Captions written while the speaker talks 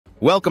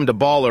Welcome to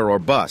Baller or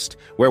Bust,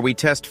 where we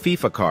test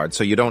FIFA cards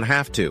so you don't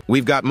have to.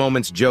 We've got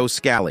Moments Joe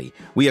Scally.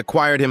 We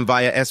acquired him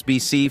via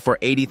SBC for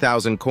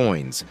 80,000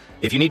 coins.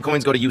 If you need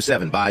coins, go to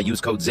U7, use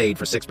code ZADE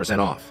for 6%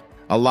 off.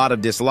 A lot of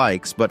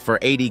dislikes, but for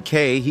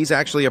 80k, he's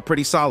actually a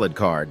pretty solid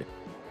card.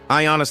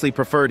 I honestly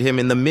preferred him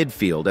in the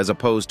midfield as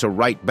opposed to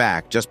right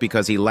back just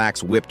because he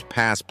lacks whipped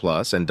pass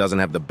plus and doesn't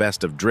have the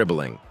best of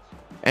dribbling.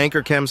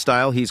 Anchor chem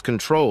style, he's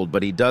controlled,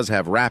 but he does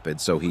have rapid,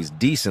 so he's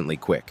decently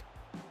quick.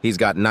 He's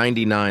got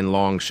 99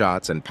 long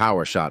shots and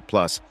power shot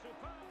plus,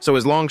 so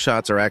his long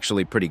shots are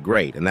actually pretty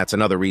great, and that's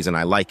another reason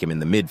I like him in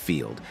the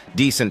midfield.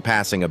 Decent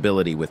passing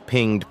ability with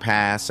pinged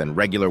pass and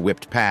regular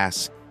whipped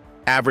pass,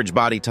 average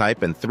body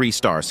type and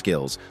 3-star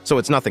skills, so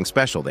it's nothing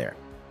special there.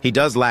 He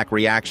does lack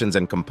reactions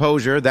and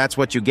composure. That's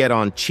what you get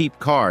on cheap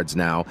cards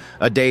now,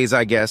 a days,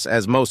 I guess,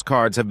 as most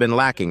cards have been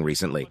lacking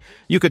recently.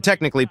 You could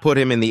technically put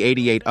him in the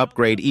 88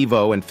 upgrade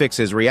Evo and fix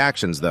his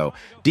reactions, though.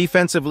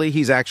 Defensively,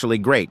 he's actually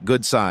great.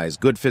 Good size,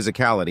 good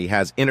physicality,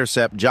 has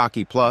intercept,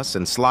 jockey plus,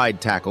 and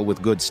slide tackle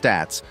with good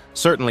stats.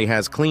 Certainly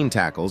has clean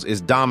tackles, is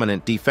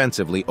dominant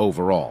defensively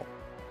overall.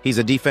 He's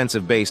a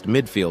defensive-based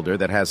midfielder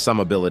that has some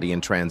ability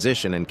in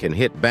transition and can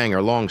hit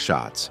banger long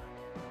shots.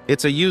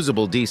 It's a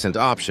usable, decent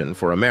option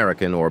for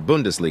American or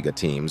Bundesliga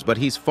teams, but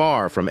he's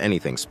far from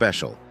anything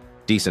special.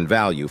 Decent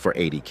value for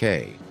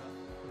 80k.